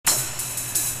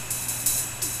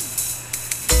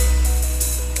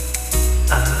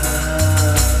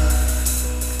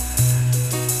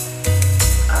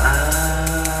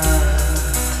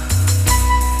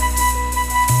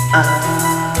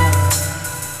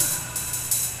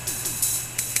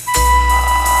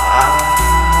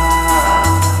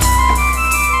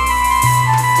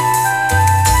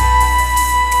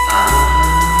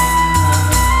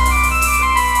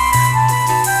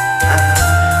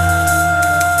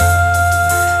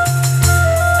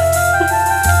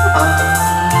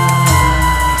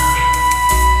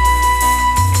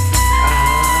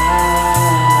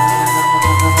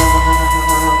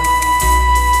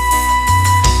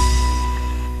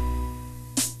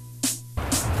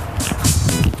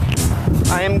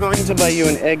I am going to buy you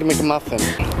an Egg McMuffin.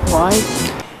 Why?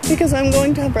 Because I'm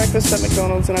going to have breakfast at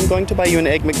McDonald's and I'm going to buy you an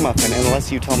Egg McMuffin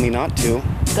unless you tell me not to.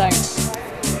 Don't.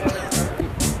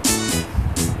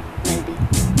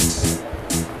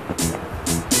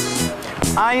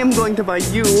 I am going to buy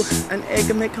you an Egg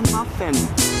McMuffin.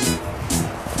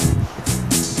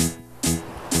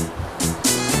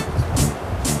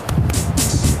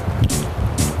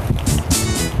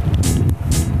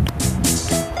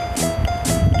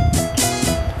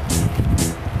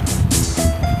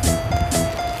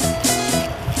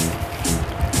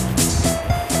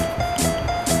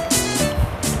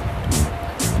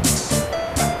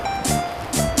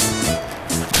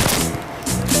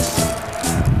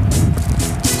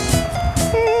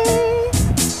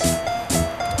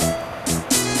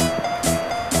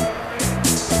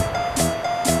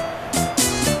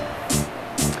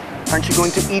 Aren't you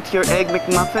going to eat your Egg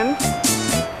McMuffin?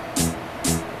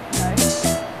 No.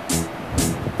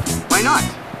 Why not?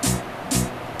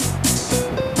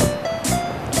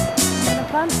 I'm gonna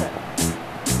plant it.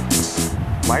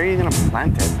 Why are you going to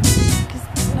plant it? Because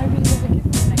nobody's ever given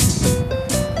me an egg.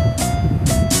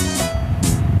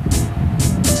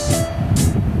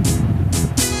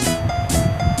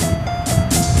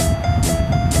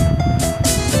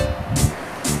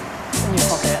 In your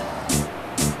pocket.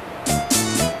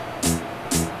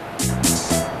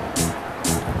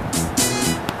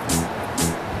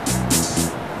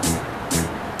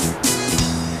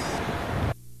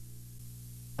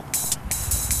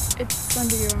 It's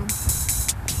under your arm.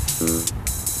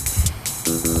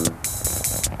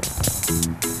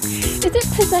 Is it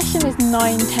possession is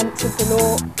 9/10 of the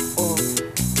law, or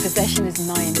possession is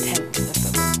 9/10 of the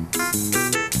law?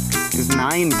 Is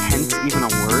 9/10 even a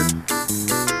word?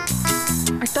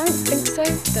 I don't think so.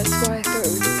 That's why I thought it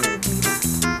was probably that.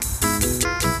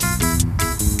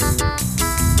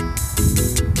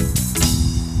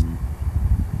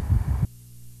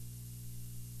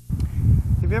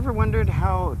 Have you ever wondered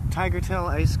how Tiger Tail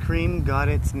ice cream got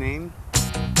its name? I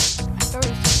thought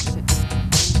it was just because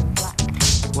it's black.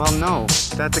 Well, no,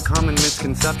 that's a common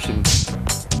misconception.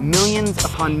 Millions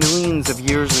upon millions of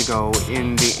years ago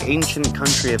in the ancient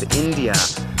country of India,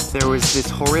 there was this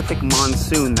horrific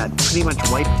monsoon that pretty much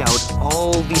wiped out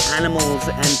all the animals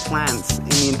and plants in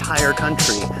the entire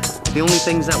country. The only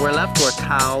things that were left were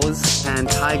cows and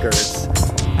tigers.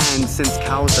 And since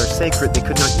cows are sacred, they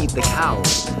could not eat the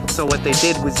cows. So what they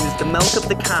did was use the milk of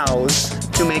the cows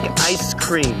to make ice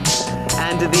cream.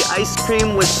 And the ice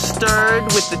cream was stirred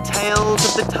with the tails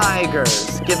of the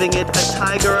tigers, giving it a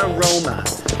tiger aroma.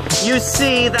 You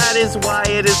see, that is why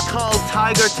it is called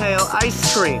Tiger Tail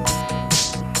ice cream.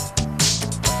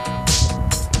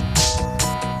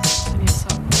 And your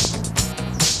socks.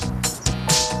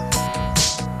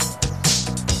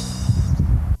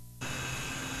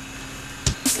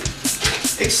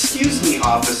 Excuse me,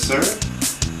 officer.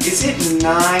 Is it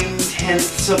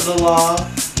 9/10 of the law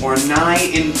or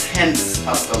 9/10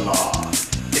 of the law?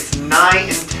 It's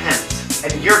 9/10,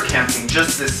 and you're camping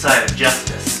just this side of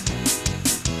justice.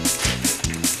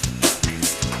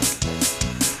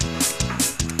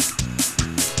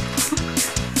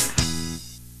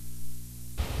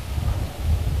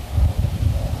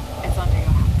 It's under your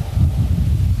hat.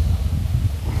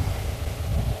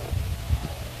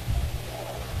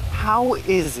 How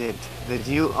is it that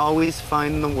you always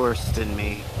find the worst in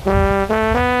me?